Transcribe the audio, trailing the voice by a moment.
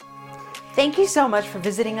Thank you so much for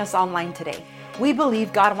visiting us online today. We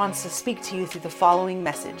believe God wants to speak to you through the following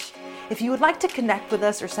message. If you would like to connect with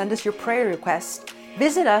us or send us your prayer requests,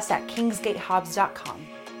 visit us at kingsgatehobbs.com.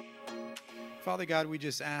 Father God, we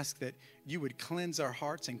just ask that you would cleanse our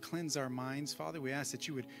hearts and cleanse our minds, Father. We ask that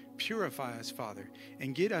you would purify us, Father,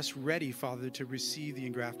 and get us ready, Father, to receive the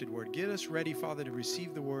engrafted word. Get us ready, Father, to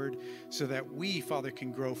receive the word so that we, Father,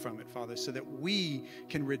 can grow from it, Father, so that we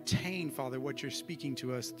can retain, Father, what you're speaking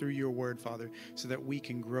to us through your word, Father, so that we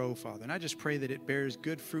can grow, Father. And I just pray that it bears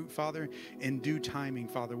good fruit, Father, in due timing,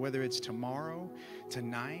 Father, whether it's tomorrow,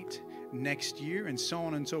 tonight, next year, and so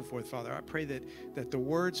on and so forth, Father. I pray that the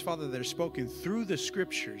words, Father, that are spoken through the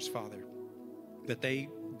scriptures, Father, that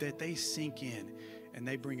they sink in and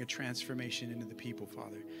they bring a transformation into the people,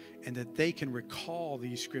 Father, and that they can recall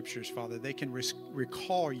these scriptures, Father. They can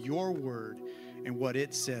recall your word and what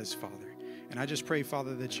it says, Father. And I just pray,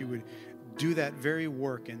 Father, that you would do that very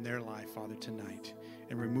work in their life, Father, tonight,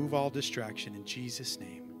 and remove all distraction in Jesus'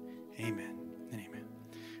 name. Amen and amen.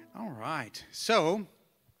 All right. So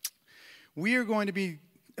we are going to be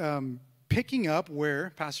picking up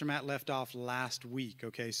where Pastor Matt left off last week.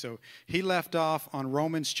 Okay, so he left off on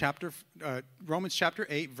Romans chapter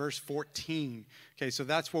 8, verse 14. Okay, so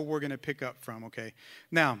that's where we're going to pick up from. Okay,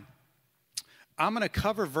 now I'm going to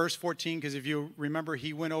cover verse 14 because if you remember,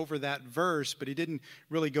 he went over that verse, but he didn't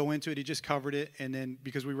really go into it. He just covered it, and then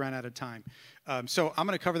because we ran out of time, so I'm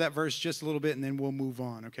going to cover that verse just a little bit, and then we'll move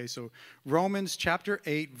on. Okay, so Romans chapter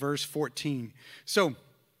 8, verse 14. So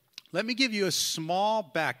let me give you a small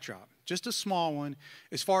backdrop, just a small one,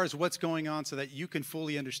 as far as what's going on so that you can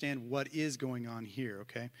fully understand what is going on here,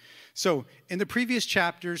 okay? So in the previous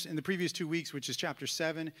chapters, in the previous 2 weeks, which is chapter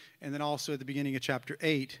 7, and then also at the beginning of chapter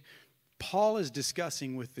 8, Paul is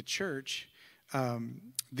discussing with the church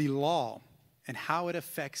the law and how it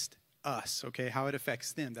affects us, okay, how it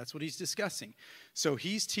affects them. That's what he's discussing. So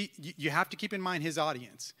you have to keep in mind his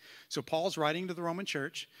audience. So Paul's writing to the Roman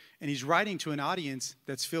church, and he's writing to an audience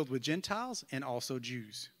that's filled with Gentiles and also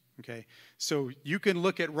Jews, okay? So you can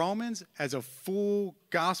look at Romans as a full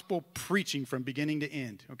gospel preaching from beginning to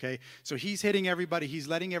end, okay? So he's hitting everybody. He's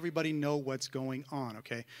letting everybody know what's going on,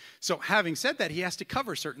 okay? So having said that, he has to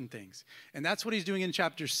cover certain things. And that's what he's doing in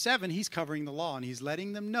chapter 7. He's covering the law, and he's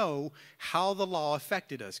letting them know how the law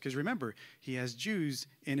affected us. Because remember, he has Jews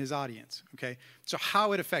in his audience, okay? So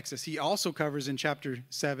how it affects us. He also covers in chapter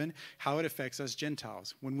 7 how it affects us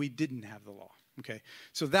Gentiles when we didn't have the law. Okay,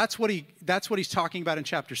 so that's what he's talking about in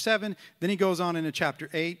chapter 7. Then he goes on into chapter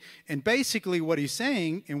 8. And basically what he's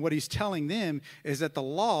saying and what he's telling them is that the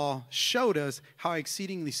law showed us how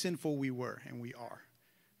exceedingly sinful we were and we are.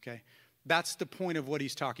 Okay, that's the point of what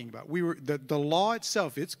he's talking about. The law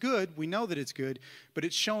itself, it's good. We know that it's good, but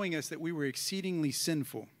it's showing us that we were exceedingly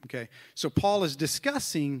sinful. Okay, so Paul is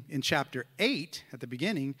discussing in chapter 8 at the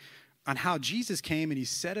beginning on how Jesus came and he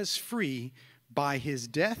set us free by his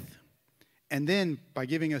death, and then by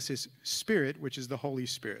giving us his Spirit, which is the Holy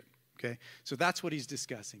Spirit, okay? So that's what he's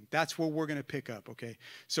discussing. That's where we're going to pick up, okay?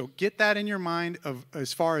 So get that in your mind of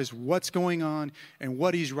as far as what's going on and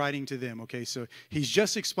what he's writing to them, okay? So he's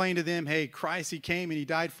just explained to them, hey, Christ, he came and he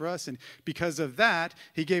died for us, and because of that,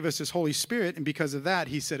 he gave us his Holy Spirit, and because of that,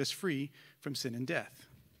 he set us free from sin and death,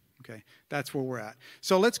 okay? That's where we're at.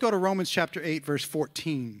 So let's go to Romans chapter 8, verse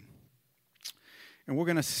 14. And we're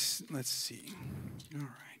going to, let's see. All right.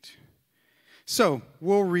 So,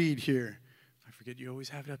 we'll read here. I forget you always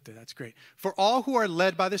have it up there. That's great. For all who are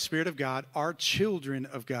led by the Spirit of God are children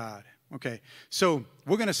of God. Okay, so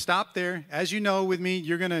we're going to stop there. As you know with me,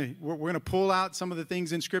 we're going to pull out some of the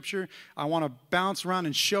things in Scripture. I want to bounce around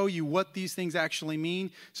and show you what these things actually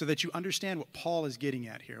mean so that you understand what Paul is getting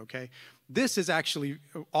at here, okay? This is actually,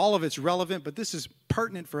 all of it's relevant, but this is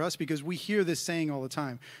pertinent for us because we hear this saying all the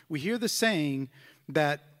time. We hear the saying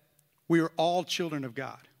that we are all children of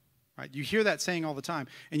God. Right? You hear that saying all the time.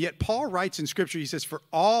 And yet Paul writes in Scripture, he says, for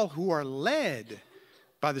all who are led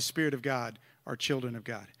by the Spirit of God are children of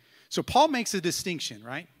God. So Paul makes a distinction,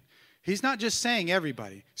 right? He's not just saying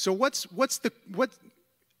everybody. So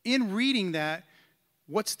in reading that,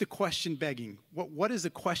 what's the question begging? What is the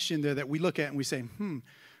question there that we look at and we say,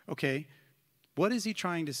 okay, what is he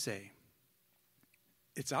trying to say?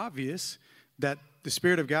 It's obvious that the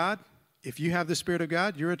Spirit of God, if you have the Spirit of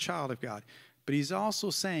God, you're a child of God. But he's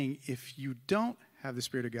also saying if you don't have the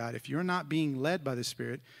Spirit of God, if you're not being led by the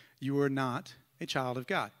Spirit, you are not a child of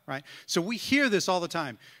God, right? So we hear this all the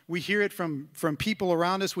time. We hear it from people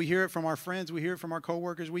around us. We hear it from our friends. We hear it from our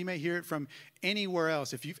coworkers. We may hear it from anywhere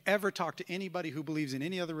else. If you've ever talked to anybody who believes in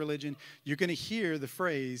any other religion, you're going to hear the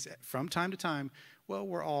phrase from time to time, well,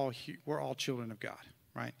 we're all children of God,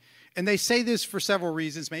 right? And they say this for several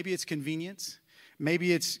reasons. Maybe it's convenience.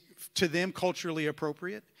 Maybe it's to them culturally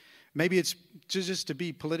appropriate. Maybe it's just to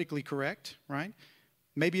be politically correct, right?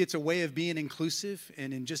 Maybe it's a way of being inclusive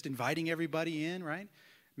and in just inviting everybody in, right?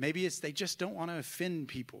 Maybe it's they just don't want to offend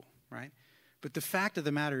people, right? But the fact of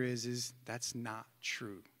the matter is that's not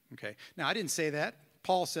true, okay? Now, I didn't say that.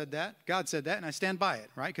 Paul said that. God said that, and I stand by it,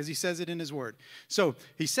 right? Because he says it in his word. So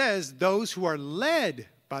he says those who are led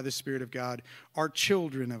by the Spirit of God are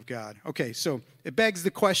children of God. Okay, so it begs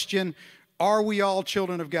the question, are we all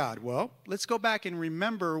children of God? Well, let's go back and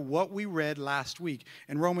remember what we read last week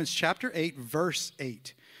in Romans chapter 8, verse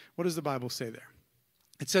 8. What does the Bible say there?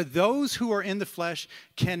 It said, those who are in the flesh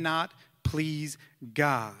cannot please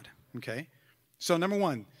God. Okay? So number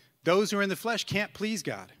one, those who are in the flesh can't please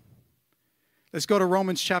God. Let's go to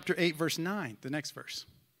Romans chapter 8, verse 9, the next verse.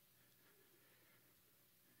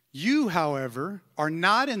 You, however, are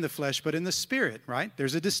not in the flesh, but in the Spirit, right?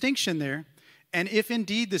 There's a distinction there. And if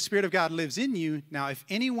indeed the Spirit of God lives in you, now if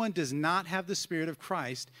anyone does not have the Spirit of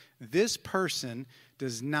Christ, this person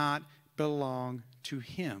does not belong to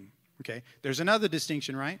him. Okay, there's another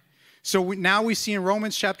distinction, right? So now we see in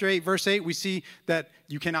Romans chapter 8, verse 8, we see that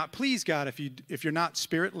you cannot please God if you're not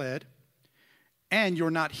Spirit-led and you're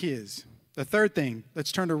not his. The third thing,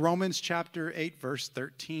 let's turn to Romans chapter 8, verse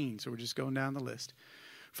 13. So we're just going down the list.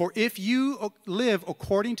 For if you live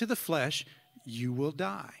according to the flesh, you will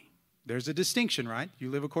die. There's a distinction, right? You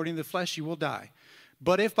live according to the flesh, you will die.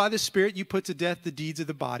 But if by the Spirit you put to death the deeds of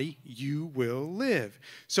the body, you will live.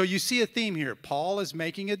 So you see a theme here. Paul is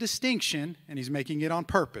making a distinction, and he's making it on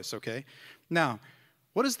purpose, okay? Now,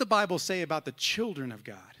 what does the Bible say about the children of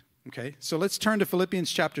God? Okay, so let's turn to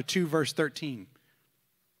Philippians chapter 2, verse 13.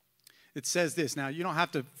 It says this. Now, you don't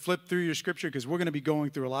have to flip through your scripture because we're going to be going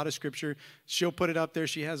through a lot of scripture. She'll put it up there.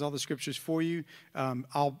 She has all the scriptures for you.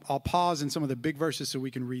 I'll pause in some of the big verses so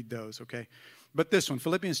we can read those, okay? But this one,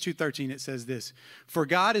 Philippians 2:13, it says this. For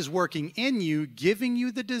God is working in you, giving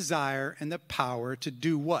you the desire and the power to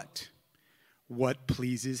do what? What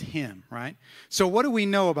pleases him, right? So what do we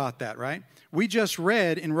know about that, right? We just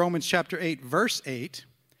read in Romans chapter 8, verse 8,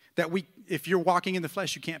 that if you're walking in the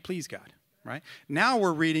flesh, you can't please God. Right? Now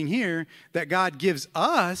we're reading here that God gives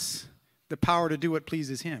us the power to do what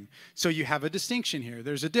pleases him. So you have a distinction here.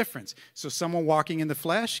 There's a difference. So someone walking in the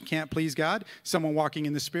flesh can't please God. Someone walking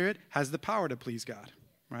in the Spirit has the power to please God.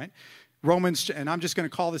 Right? Romans, and I'm just going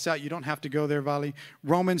to call this out. You don't have to go there, Vali.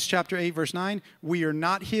 Romans chapter 8, verse 9. We are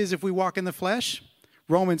not his if we walk in the flesh.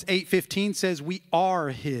 Romans 8:15 says we are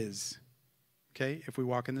his. Okay? If we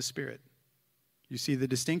walk in the Spirit. You see the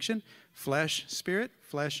distinction? Flesh, Spirit.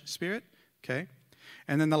 Flesh, Spirit. Okay,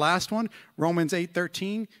 and then the last one, Romans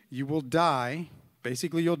 8:13, you will die.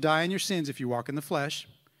 Basically, you'll die in your sins if you walk in the flesh.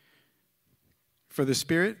 For the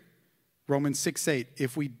Spirit, Romans 6:8,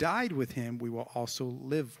 if we died with him, we will also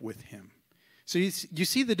live with him. So you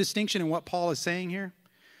see the distinction in what Paul is saying here?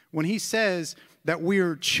 When he says that we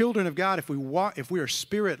are children of God, if we are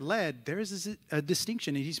Spirit-led, there is a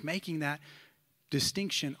distinction, and he's making that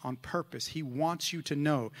distinction on purpose. He wants you to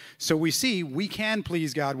know. So we see we can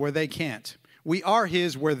please God where they can't. We are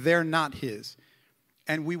his where they're not his.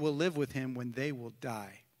 And we will live with him when they will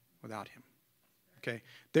die without him. Okay?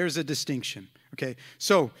 There's a distinction. Okay?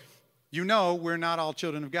 So, you know we're not all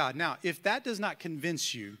children of God. Now, if that does not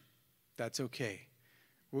convince you, that's okay.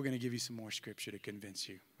 We're going to give you some more scripture to convince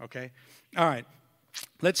you. Okay? All right.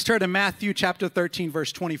 Let's turn to Matthew chapter 13,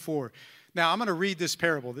 verse 24. Now, I'm going to read this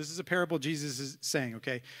parable. This is a parable Jesus is saying,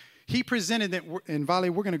 okay? He presented them, in Valley,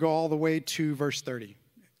 we're going to go all the way to verse 30.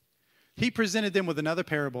 He presented them with another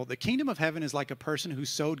parable. The kingdom of heaven is like a person who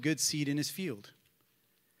sowed good seed in his field.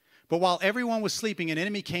 But while everyone was sleeping, an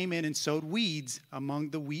enemy came in and sowed weeds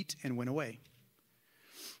among the wheat and went away.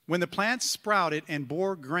 When the plants sprouted and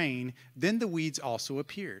bore grain, then the weeds also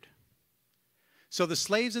appeared. So the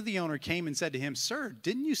slaves of the owner came and said to him, Sir,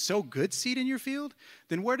 didn't you sow good seed in your field?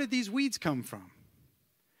 Then where did these weeds come from?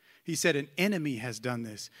 He said, An enemy has done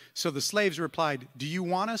this. So the slaves replied, Do you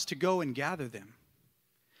want us to go and gather them?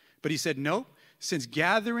 But he said, No, since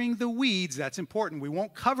gathering the weeds, that's important. We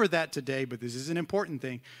won't cover that today, but this is an important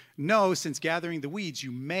thing. No, since gathering the weeds,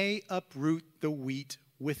 you may uproot the wheat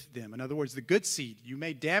with them. In other words, the good seed. You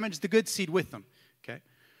may damage the good seed with them. Okay?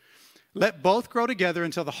 Let both grow together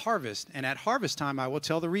until the harvest, and at harvest time I will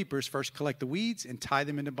tell the reapers, first collect the weeds and tie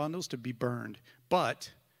them into bundles to be burned,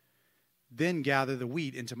 but then gather the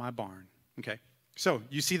wheat into my barn. Okay, so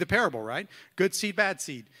you see the parable, right? Good seed, bad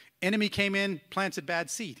seed. Enemy came in, planted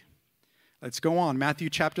bad seed. Let's go on. Matthew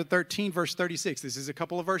chapter 13, verse 36. This is a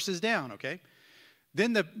couple of verses down, okay?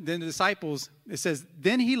 Then the disciples, it says,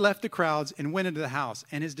 Then he left the crowds and went into the house,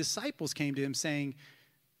 and his disciples came to him saying,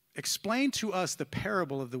 Explain to us the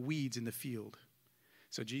parable of the weeds in the field.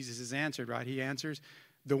 So Jesus has answered, right? He answers,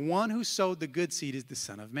 the one who sowed the good seed is the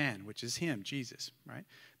Son of Man, which is him, Jesus, right?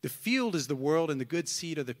 The field is the world, and the good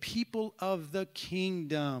seed are the people of the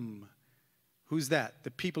kingdom. Who's that?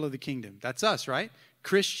 The people of the kingdom. That's us, right?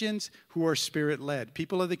 Christians who are Spirit-led,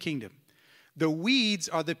 people of the kingdom. The weeds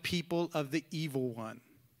are the people of the evil one.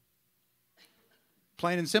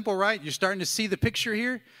 Plain and simple, right? You're starting to see the picture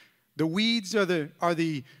here. The weeds are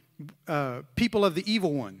the people of the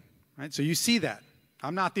evil one, right? So you see that.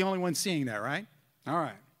 I'm not the only one seeing that, right? All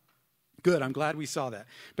right. Good. I'm glad we saw that.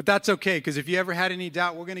 But that's okay, because if you ever had any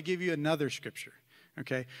doubt, we're going to give you another scripture,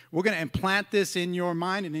 okay? We're going to implant this in your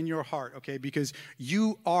mind and in your heart, okay? Because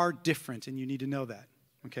you are different, and you need to know that,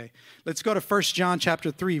 okay? Let's go to 1 John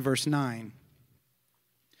chapter 3, verse 9.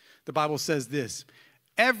 The Bible says this,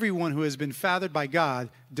 everyone who has been fathered by God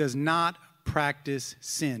does not practice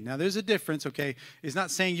sin. Now, there's a difference, okay? It's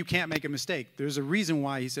not saying you can't make a mistake. There's a reason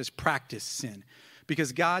why he says practice sin.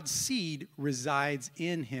 Because God's seed resides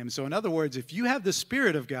in him. So in other words, if you have the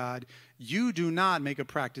Spirit of God, you do not make a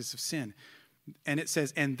practice of sin. And it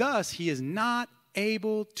says, and thus he is not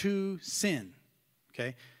able to sin,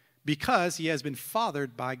 okay? Because he has been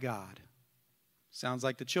fathered by God. Sounds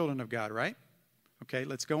like the children of God, right? Okay,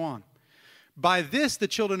 let's go on. By this, the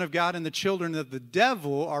children of God and the children of the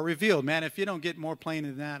devil are revealed. Man, if you don't get more plain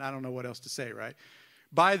than that, I don't know what else to say, right?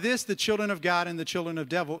 By this, the children of God and the children of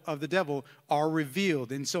the devil are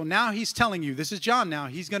revealed. And so now he's telling you, this is John now,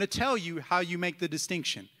 he's going to tell you how you make the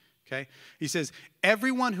distinction, okay? He says,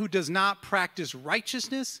 everyone who does not practice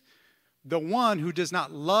righteousness, the one who does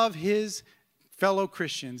not love his fellow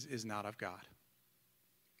Christians is not of God.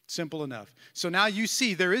 Simple enough. So now you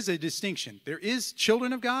see there is a distinction. There is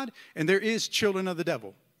children of God and there is children of the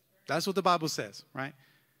devil. That's what the Bible says, right?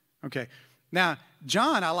 Okay. Now,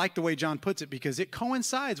 John, I like the way John puts it because it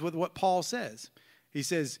coincides with what Paul says. He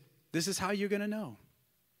says, this is how you're going to know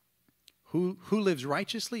who lives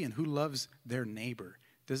righteously and who loves their neighbor.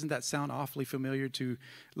 Doesn't that sound awfully familiar to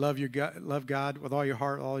love God with all your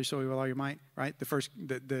heart, all your soul, with all your might, right?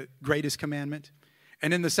 The greatest commandment.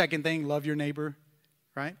 And then the second thing, love your neighbor,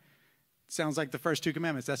 right? Sounds like the first two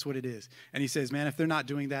commandments. That's what it is. And he says, man, if they're not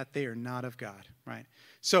doing that, they are not of God, right?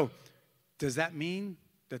 So does that mean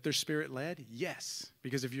that they're Spirit-led? Yes.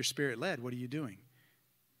 Because if you're Spirit-led, what are you doing?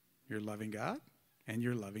 You're loving God and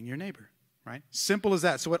you're loving your neighbor, right? Simple as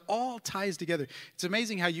that. So it all ties together. It's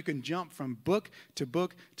amazing how you can jump from book to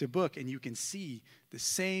book to book and you can see the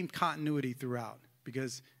same continuity throughout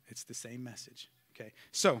because it's the same message, okay?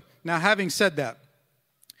 So now having said that,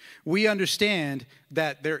 we understand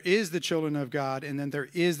that there is the children of God and then there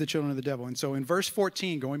is the children of the devil. And so in verse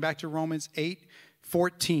 14, going back to Romans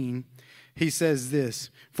 8:14, he says this,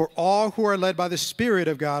 for all who are led by the Spirit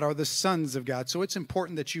of God are the sons of God. So it's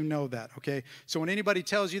important that you know that, okay? So when anybody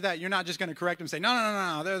tells you that, you're not just going to correct them and say,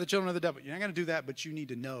 no, they're the children of the devil. You're not going to do that, but you need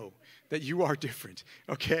to know that you are different,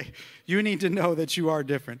 okay? You need to know that you are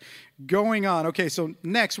different. Going on, okay, so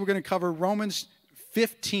next we're going to cover Romans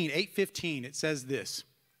 8:15. It says this.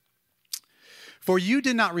 For you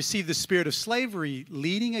did not receive the spirit of slavery,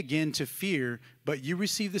 leading again to fear, but you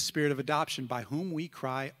received the spirit of adoption, by whom we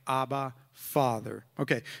cry, Abba, Father.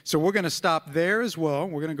 Okay, so we're going to stop there as well.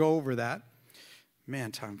 We're going to go over that.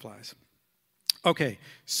 Man, time flies. Okay,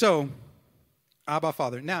 so, Abba,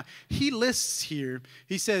 Father. Now, he lists here,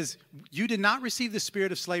 he says, you did not receive the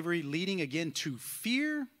spirit of slavery, leading again to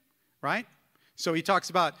fear, right? So he talks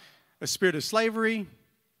about a spirit of slavery,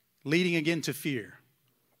 leading again to fear.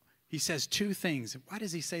 He says two things. Why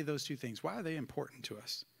does he say those two things? Why are they important to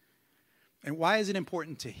us? And why is it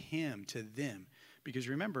important to him, to them? Because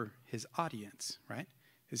remember, his audience, right?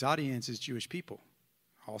 His audience is Jewish people.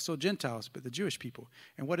 Also Gentiles, but the Jewish people.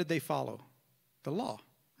 And what did they follow? The law,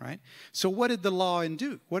 right? So what did the law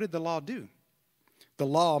do? What did the law do? The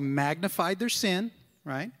law magnified their sin,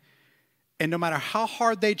 right? And no matter how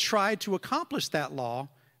hard they tried to accomplish that law,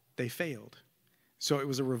 they failed. So it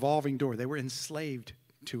was a revolving door. They were enslaved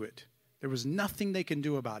to it. There was nothing they can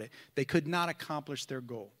do about it. They could not accomplish their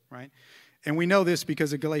goal, right? And we know this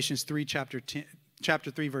because of Galatians 3, chapter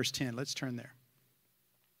 3, verse 10. Let's turn there.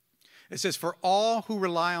 It says, for all who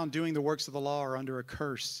rely on doing the works of the law are under a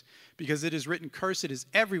curse, because it is written, cursed is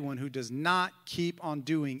everyone who does not keep on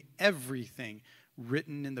doing everything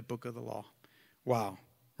written in the book of the law. Wow,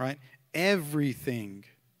 right? Everything.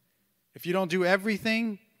 If you don't do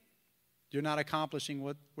everything, you're not accomplishing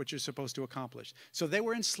what you're supposed to accomplish. So they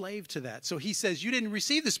were enslaved to that. So he says, you didn't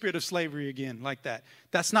receive the spirit of slavery again like that.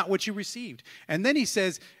 That's not what you received. And then he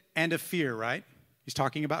says, and of fear, right? He's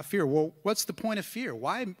talking about fear. Well, what's the point of fear?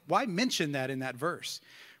 Why mention that in that verse?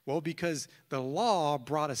 Well, because the law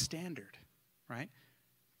brought a standard, right?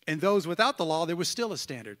 And those without the law, there was still a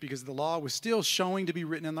standard because the law was still showing to be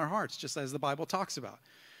written in their hearts, just as the Bible talks about.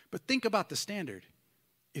 But think about the standard.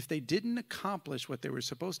 If they didn't accomplish what they were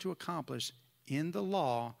supposed to accomplish in the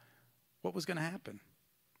law, what was going to happen?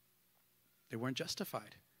 They weren't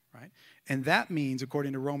justified, right? And that means,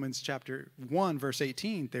 according to Romans chapter 1, verse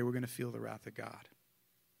 18, they were going to feel the wrath of God,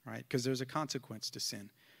 right? Because there's a consequence to sin.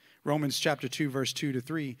 Romans chapter 2, verse 2 to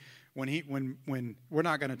 3, when we're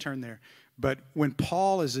not going to turn there, but when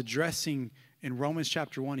Paul is addressing in Romans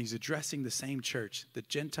chapter 1, he's addressing the same church, the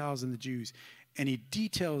Gentiles and the Jews, and he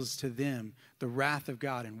details to them the wrath of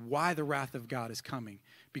God and why the wrath of God is coming.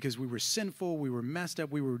 Because we were sinful, we were messed up,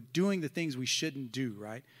 we were doing the things we shouldn't do,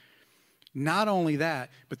 right? Not only that,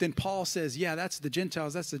 but then Paul says, yeah, that's the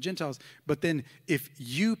Gentiles. But then if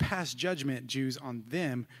you pass judgment, Jews, on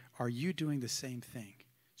them, are you doing the same thing?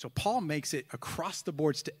 So Paul makes it across the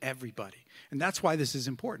boards to everybody. And that's why this is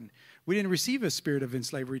important. We didn't receive a spirit of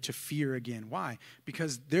slavery to fear again. Why?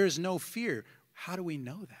 Because there's no fear. How do we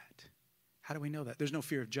know that? How do we know that? There's no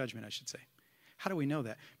fear of judgment, I should say. How do we know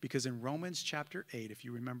that? Because in Romans chapter 8, if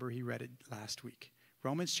you remember, he read it last week.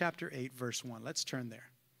 Romans chapter 8, verse 1. Let's turn there.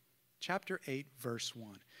 Chapter 8, verse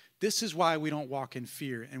 1. This is why we don't walk in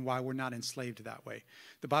fear and why we're not enslaved that way.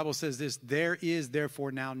 The Bible says this, there is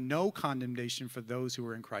therefore now no condemnation for those who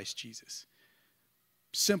are in Christ Jesus.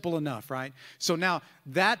 Simple enough, right? So now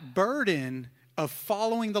that burden of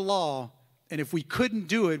following the law, and if we couldn't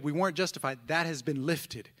do it, we weren't justified, that has been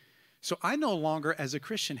lifted. So I no longer, as a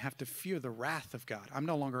Christian, have to fear the wrath of God. I'm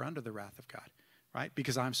no longer under the wrath of God, right?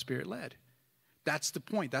 Because I'm Spirit-led. That's the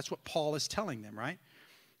point. That's what Paul is telling them, right?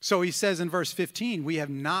 So he says in verse 15, we have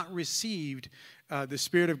not received the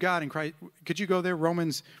Spirit of God in Christ. Could you go there?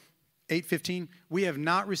 Romans 8:15. We have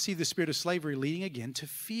not received the spirit of slavery leading again to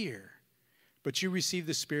fear. But you received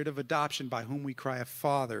the spirit of adoption by whom we cry,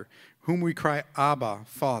 Father, whom we cry, Abba,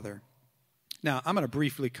 Father. Now, I'm going to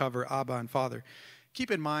briefly cover Abba and Father. Keep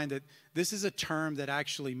in mind that this is a term that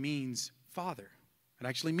actually means father. It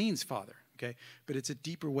actually means father, okay? But it's a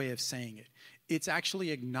deeper way of saying it. It's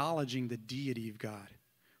actually acknowledging the deity of God,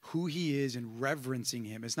 who he is, and reverencing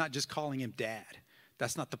him. It's not just calling him dad.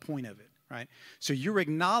 That's not the point of it, right? So you're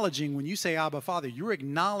acknowledging, when you say Abba, Father, you're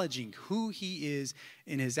acknowledging who he is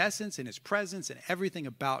in his essence, in his presence, and everything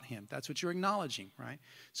about him. That's what you're acknowledging, right?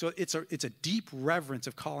 So it's a deep reverence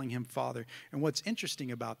of calling him Father. And what's interesting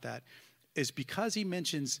about that is because he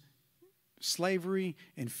mentions slavery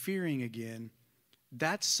and fearing again,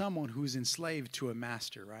 that's someone who's enslaved to a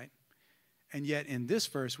master, right? And yet in this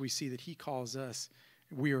verse, we see that he calls us,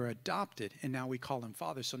 we are adopted, and now we call him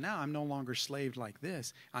Father. So now I'm no longer slaved like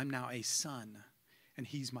this. I'm now a son, and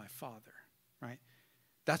he's my Father, right?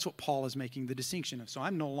 That's what Paul is making the distinction of. So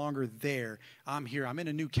I'm no longer there. I'm here. I'm in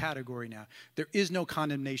a new category now. There is no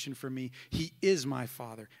condemnation for me. He is my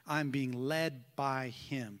Father. I'm being led by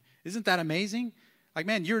him. Isn't that amazing? Like,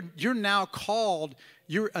 man, you're now called,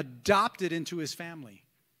 you're adopted into his family.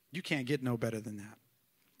 You can't get no better than that.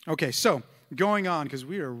 Okay, so going on, because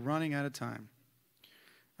we are running out of time.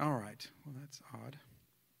 All right. Well, that's odd.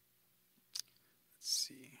 Let's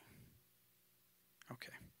see.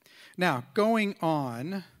 Okay. Now, going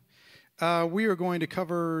on, we are going to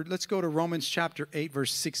cover, let's go to Romans chapter 8,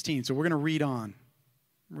 verse 16. So we're going to read on.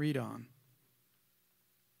 Read on.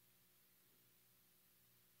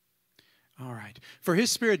 All right. For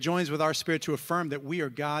his spirit joins with our spirit to affirm that we are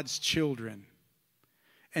God's children.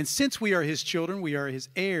 And since we are his children, we are his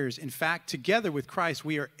heirs. In fact, together with Christ,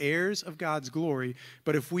 we are heirs of God's glory.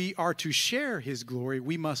 But if we are to share his glory,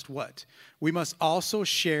 we must what? We must also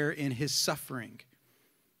share in his suffering.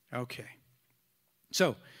 Okay.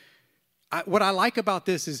 So, what I like about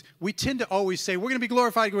this is we tend to always say, we're going to be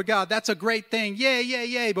glorified with God. That's a great thing. Yay, yay,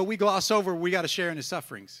 yay. But we gloss over, we got to share in his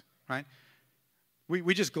sufferings, right?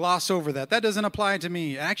 We just gloss over that. That doesn't apply to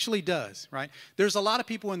me. It actually does, right? There's a lot of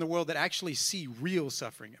people in the world that actually see real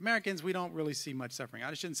suffering. Americans, we don't really see much suffering.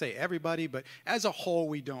 I shouldn't say everybody, but as a whole,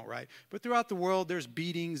 we don't, right? But throughout the world, there's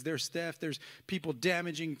beatings, there's theft, there's people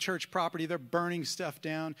damaging church property, they're burning stuff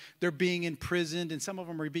down, they're being imprisoned, and some of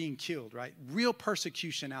them are being killed, right? Real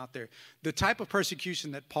persecution out there. The type of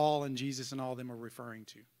persecution that Paul and Jesus and all of them are referring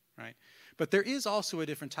to, right? But there is also a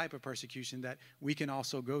different type of persecution that we can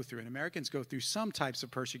also go through. And Americans go through some types of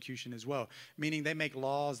persecution as well, meaning they make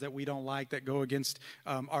laws that we don't like that go against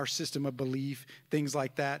our system of belief, things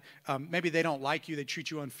like that. Maybe they don't like you. They treat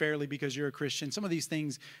you unfairly because you're a Christian. Some of these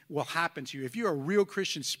things will happen to you. If you're a real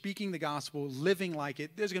Christian speaking the gospel, living like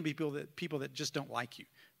it, there's going to be people that just don't like you.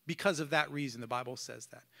 Because of that reason, the Bible says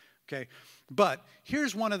that. Okay? But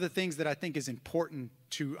here's one of the things that I think is important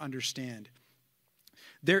to understand.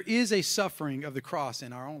 There is a suffering of the cross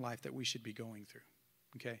in our own life that we should be going through,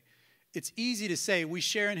 okay? It's easy to say we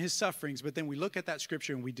share in his sufferings, but then we look at that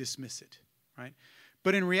scripture and we dismiss it, right?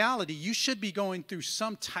 But in reality, you should be going through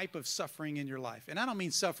some type of suffering in your life. And I don't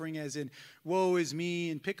mean suffering as in, woe is me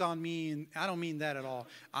and pick on me, and I don't mean that at all.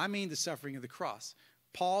 I mean the suffering of the cross.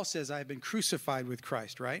 Paul says, I have been crucified with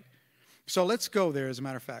Christ, right? So let's go there, as a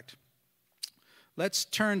matter of fact. Let's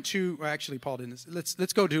turn to, actually, Paul didn't.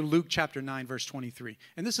 Let's go to Luke chapter 9, verse 23.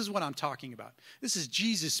 And this is what I'm talking about. This is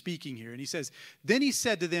Jesus speaking here. And he says, then he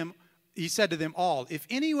said to them all, if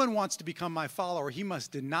anyone wants to become my follower, he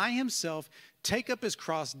must deny himself, take up his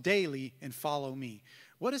cross daily, and follow me.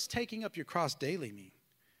 What does taking up your cross daily mean?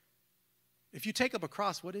 If you take up a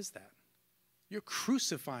cross, what is that? You're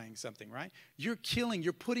crucifying something, right? You're killing,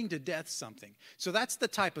 you're putting to death something. So that's the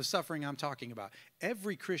type of suffering I'm talking about.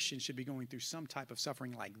 Every Christian should be going through some type of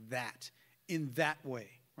suffering like that, in that way,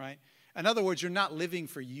 right? In other words, you're not living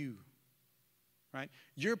for you, right?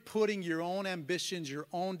 You're putting your own ambitions, your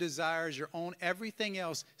own desires, your own everything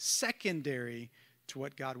else secondary to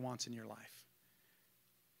what God wants in your life.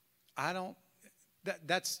 I'll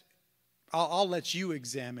let you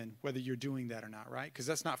examine whether you're doing that or not, right? Because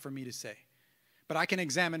that's not for me to say. But I can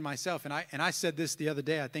examine myself, and I said this the other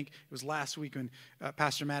day. I think it was last week when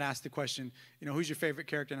Pastor Matt asked the question, who's your favorite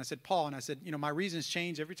character? And I said, Paul. And I said, my reasons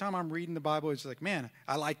change. Every time I'm reading the Bible, it's like, man,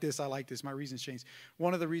 I like this. My reasons change.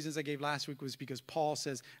 One of the reasons I gave last week was because Paul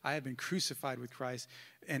says, I have been crucified with Christ,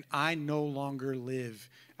 and I no longer live.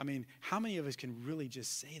 I mean, how many of us can really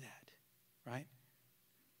just say that, right?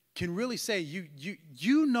 Can really say,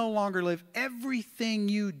 you no longer live. Everything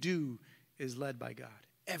you do is led by God.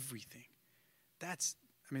 Everything. That's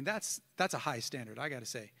a high standard, I got to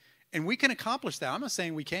say. And we can accomplish that. I'm not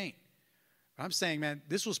saying we can't. I'm saying, man,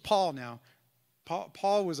 this was Paul now.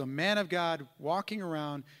 Paul was a man of God walking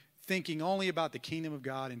around thinking only about the kingdom of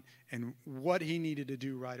God and what he needed to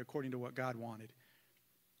do right according to what God wanted.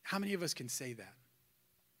 How many of us can say that,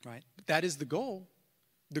 right? That is the goal.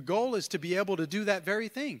 The goal is to be able to do that very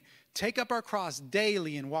thing. Take up our cross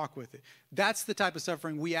daily and walk with it. That's the type of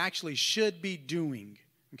suffering we actually should be doing,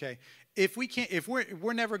 okay? If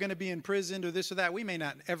we're never going to be imprisoned or this or that, we may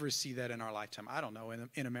not ever see that in our lifetime. I don't know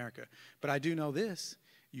in America. But I do know this.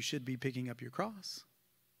 You should be picking up your cross.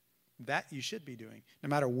 That you should be doing, no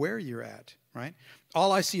matter where you're at, right?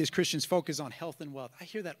 All I see is Christians focus on health and wealth. I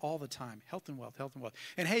hear that all the time. Health and wealth, health and wealth.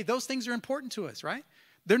 And hey, those things are important to us, right?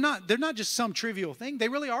 They're not just some trivial thing. They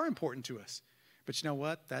really are important to us. But you know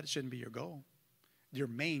what? That shouldn't be your goal. Your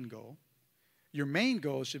main goal. Your main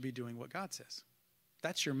goal should be doing what God says.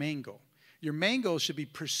 That's your main goal. Your main goal should be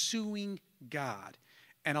pursuing God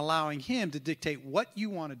and allowing him to dictate what you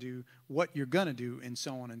want to do, what you're going to do, and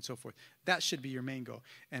so on and so forth. That should be your main goal.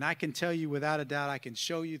 And I can tell you without a doubt, I can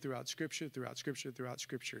show you throughout Scripture,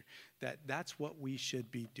 that that's what we should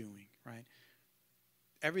be doing, right?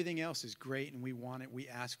 Everything else is great, and we want it, we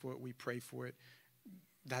ask for it, we pray for it.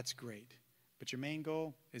 That's great. But your main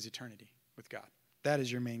goal is eternity with God. That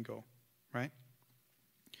is your main goal, right?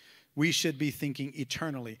 We should be thinking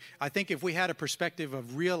eternally. I think if we had a perspective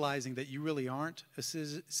of realizing that you really aren't a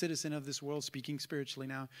citizen of this world, speaking spiritually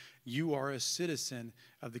now, you are a citizen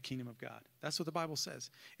of the kingdom of God. That's what the Bible says.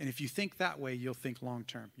 And if you think that way, you'll think long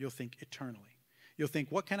term. You'll think eternally. You'll think,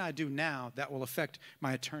 what can I do now that will affect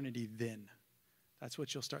my eternity then? That's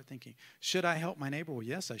what you'll start thinking. Should I help my neighbor? Well,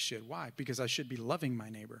 yes, I should. Why? Because I should be loving my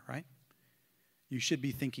neighbor, right? You should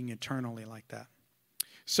be thinking eternally like that.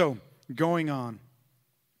 So, going on.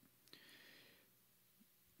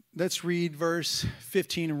 Let's read verse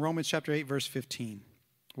 15 in Romans chapter 8, verse 15.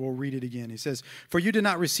 We'll read it again. He says, "For you did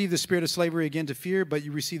not receive the spirit of slavery again to fear, but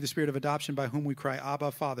you received the spirit of adoption by whom we cry,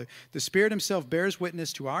 Abba, Father. The Spirit himself bears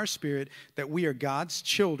witness to our spirit that we are God's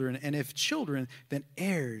children, and if children, then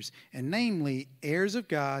heirs, and namely heirs of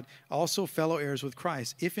God, also fellow heirs with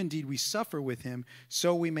Christ, if indeed we suffer with him,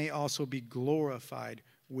 so we may also be glorified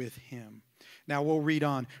with him." Now we'll read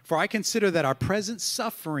on. "For I consider that our present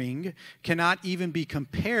suffering cannot even be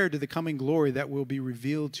compared to the coming glory that will be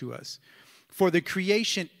revealed to us. For the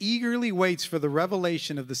creation eagerly waits for the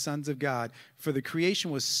revelation of the sons of God. For the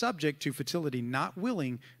creation was subject to futility, not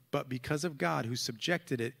willing, but because of God who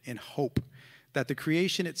subjected it in hope, that the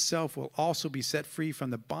creation itself will also be set free from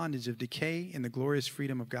the bondage of decay in the glorious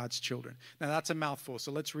freedom of God's children." Now that's a mouthful,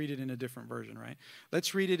 so let's read it in a different version, right?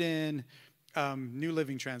 Let's read it in New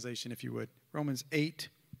Living Translation, if you would. Romans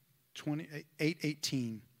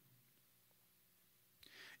 8:18.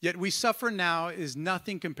 "Yet we suffer now is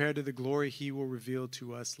nothing compared to the glory he will reveal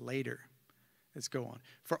to us later." Let's go on.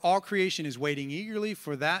 "For all creation is waiting eagerly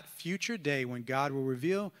for that future day when God will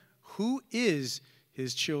reveal who his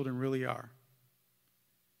children really are."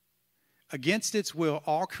 Against its will,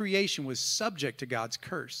 all creation was subject to God's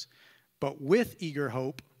curse. But with eager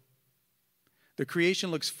hope, the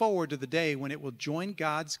creation looks forward to the day when it will join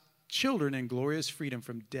God's children in glorious freedom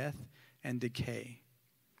from death and decay.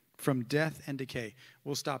 From death and decay.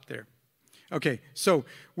 We'll stop there. Okay, so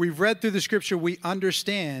we've read through the scripture. We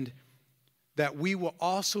understand that we will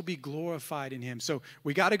also be glorified in him. So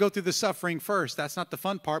we got to go through the suffering first. That's not the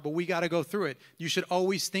fun part, but we got to go through it. You should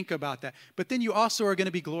always think about that. But then you also are going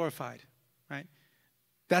to be glorified, right?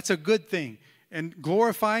 That's a good thing. And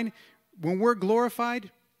glorified, when we're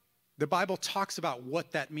glorified, the Bible talks about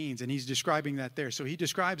what that means, and he's describing that there. So he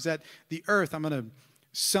describes that the earth, I'm going to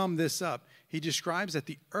sum this up. He describes that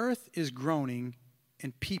the earth is groaning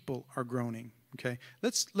and people are groaning. Okay,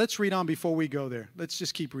 let's read on before we go there. Let's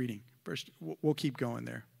just keep reading. First, we'll keep going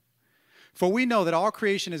there. For we know that all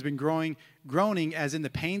creation has been groaning as in the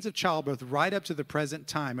pains of childbirth right up to the present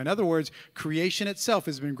time. In other words, creation itself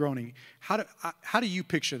has been groaning. How do you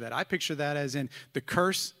picture that? I picture that as in the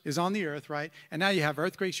curse is on the earth, right? And now you have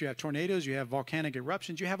earthquakes, you have tornadoes, you have volcanic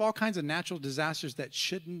eruptions, you have all kinds of natural disasters that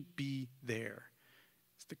shouldn't be there.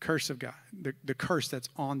 It's the curse of God, the curse that's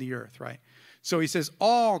on the earth, right? So he says,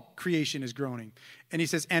 all creation is groaning. And he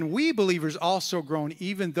says, and we believers also groan,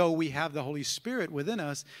 even though we have the Holy Spirit within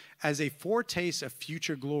us as a foretaste of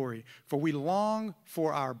future glory. For we long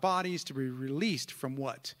for our bodies to be released from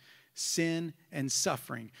what? Sin and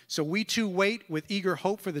suffering. So we too wait with eager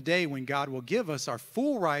hope for the day when God will give us our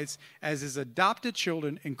full rights as his adopted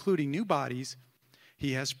children, including new bodies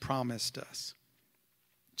he has promised us.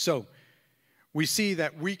 So we see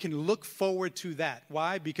that we can look forward to that.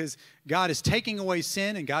 Why? Because God is taking away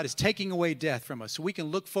sin and God is taking away death from us. So we can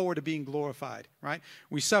look forward to being glorified, right?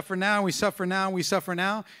 We suffer now, we suffer now, we suffer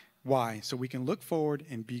now. Why? So we can look forward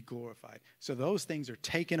and be glorified. So those things are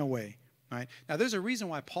taken away, right? Now there's a reason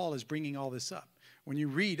why Paul is bringing all this up. When you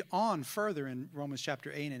read on further in Romans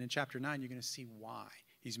chapter 8 and in chapter 9, you're going to see why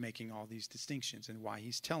he's making all these distinctions and why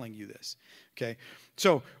he's telling you this. Okay.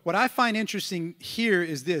 So what I find interesting here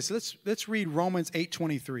is this. Let's read Romans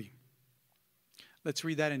 8:23. Let's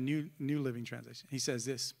read that in New Living Translation. He says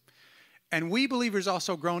this. And we believers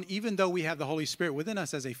also groan, even though we have the Holy Spirit within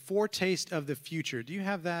us as a foretaste of the future. Do you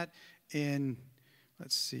have that in,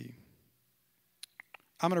 let's see.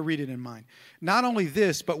 I'm going to read it in mine. Not only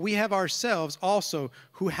this, but we have ourselves also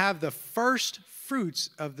who have the first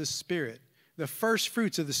fruits of the Spirit. The first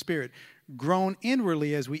fruits of the Spirit, grown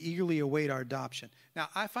inwardly as we eagerly await our adoption. Now,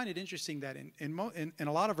 I find it interesting that in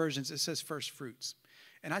a lot of versions it says first fruits.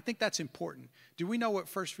 And I think that's important. Do we know what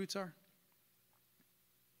first fruits are?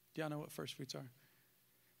 Do y'all know what first fruits are?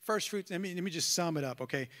 First fruits, let me just sum it up,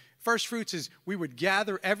 okay? First fruits is we would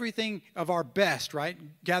gather everything of our best, right?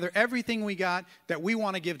 Gather everything we got that we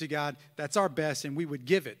want to give to God. That's our best, and we would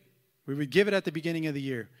give it. We would give it at the beginning of the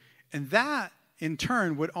year. And that in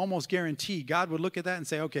turn would almost guarantee, God would look at that and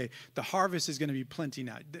say, okay, the harvest is going to be plenty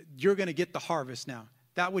now. You're going to get the harvest now.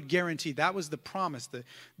 That would guarantee, that was the promise.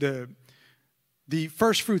 The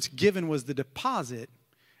first fruits given was the deposit,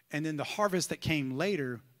 and then the harvest that came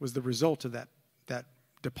later was the result of that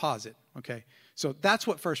deposit, okay? So that's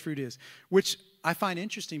what first fruit is, which I find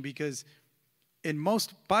interesting because in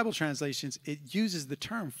most Bible translations, it uses the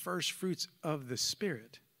term first fruits of the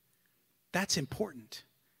Spirit. That's important.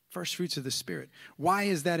 First fruits of the Spirit. Why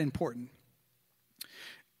is that important?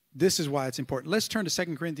 This is why it's important. Let's turn to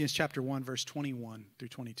 2 Corinthians chapter 1, verse 21 through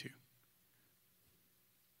 22.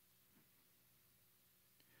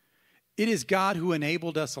 It is God who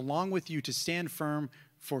enabled us along with you to stand firm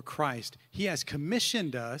for Christ. He has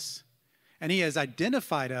commissioned us and he has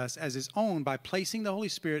identified us as his own by placing the Holy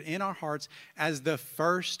Spirit in our hearts as the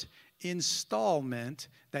first installment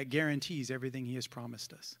that guarantees everything he has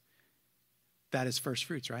promised us. That is first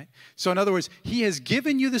fruits, right? So in other words, he has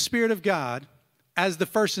given you the Spirit of God as the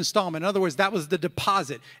first installment. In other words, that was the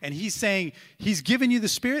deposit. And he's saying he's given you the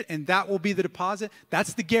Spirit and that will be the deposit.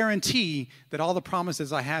 That's the guarantee that all the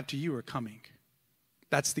promises I have to you are coming.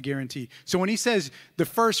 That's the guarantee. So when he says the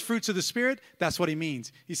first fruits of the Spirit, that's what he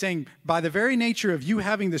means. He's saying by the very nature of you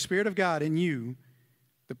having the Spirit of God in you,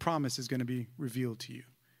 the promise is going to be revealed to you.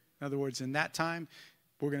 In other words, in that time,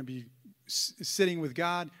 we're going to be sitting with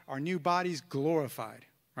God, our new bodies glorified,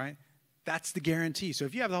 right? That's the guarantee. So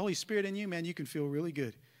if you have the Holy Spirit in you, man, you can feel really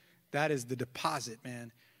good. That is the deposit,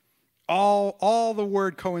 man. All the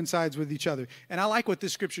word coincides with each other. And I like what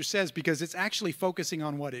this scripture says because it's actually focusing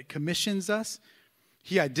on what? It commissions us.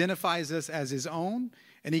 He identifies us as his own,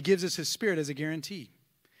 and he gives us his Spirit as a guarantee.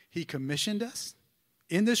 He commissioned us.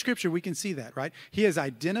 In this scripture, we can see that, right? He has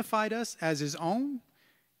identified us as his own,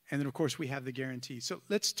 And then, of course, we have the guarantee. So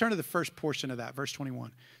let's turn to the first portion of that, verse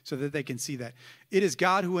 21, so that they can see that. It is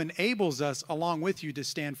God who enables us, along with you, to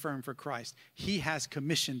stand firm for Christ. He has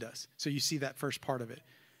commissioned us. So you see that first part of it.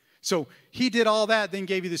 So he did all that, then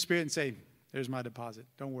gave you the Spirit and say, there's my deposit.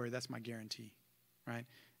 Don't worry, that's my guarantee, right?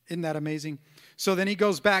 Isn't that amazing? So then he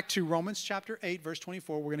goes back to Romans chapter 8, verse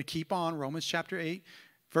 24. We're going to keep on Romans chapter 8,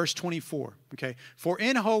 verse 24. Okay. For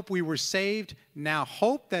in hope we were saved. Now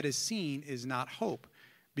hope that is seen is not hope,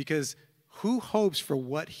 because who hopes for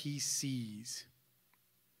what he sees?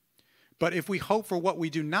 But if we hope for what we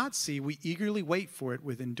do not see, we eagerly wait for it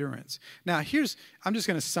with endurance. Now I'm just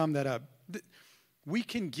going to sum that up. We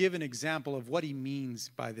can give an example of what he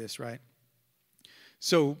means by this, right?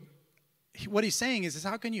 So what he's saying is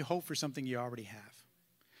how can you hope for something you already have?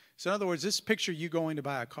 So in other words, this picture you going to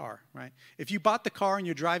buy a car, right? If you bought the car and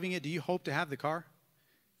you're driving it, do you hope to have the car?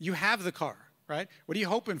 You have the car, right? What are you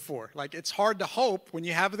hoping for? Like, it's hard to hope when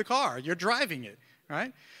you have the car. You're driving it,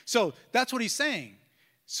 right? So that's what he's saying.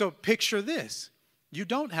 So picture this. You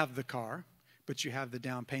don't have the car, but you have the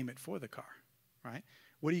down payment for the car, right?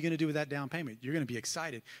 What are you going to do with that down payment? You're going to be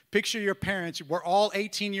excited. Picture your parents. We're all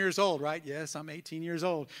 18 years old, right? Yes, I'm 18 years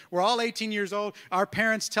old. We're all 18 years old. Our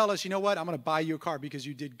parents tell us, you know what? I'm going to buy you a car because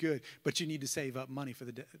you did good, but you need to save up money for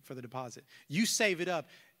the deposit. You save it up.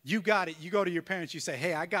 You got it. You go to your parents. You say,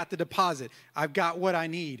 hey, I got the deposit. I've got what I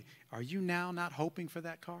need. Are you now not hoping for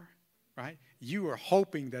that car, right? You are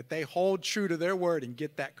hoping that they hold true to their word and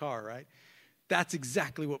get that car, right? That's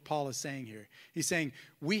exactly what Paul is saying here. He's saying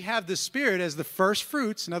we have the Spirit as the first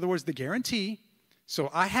fruits, in other words, the guarantee. So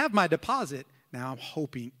I have my deposit. Now I'm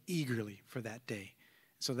hoping eagerly for that day.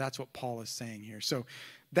 So that's what Paul is saying here. So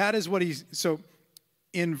that is what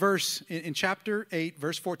in chapter 8,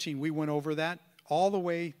 verse 14, we went over that all the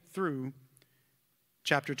way through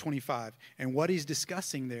chapter 25. And what he's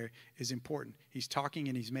discussing there is important. He's talking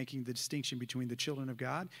and he's making the distinction between the children of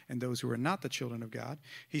God and those who are not the children of God.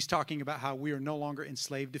 He's talking about how we are no longer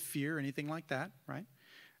enslaved to fear or anything like that, right?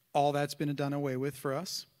 All that's been done away with for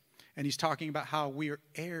us. And he's talking about how we are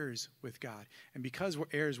heirs with God. And because we're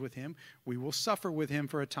heirs with him, we will suffer with him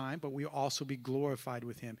for a time, but we will also be glorified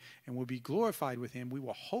with him. And we'll be glorified with him. We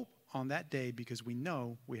will hope on that day because we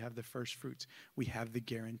know we have the first fruits. We have the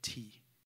guarantee.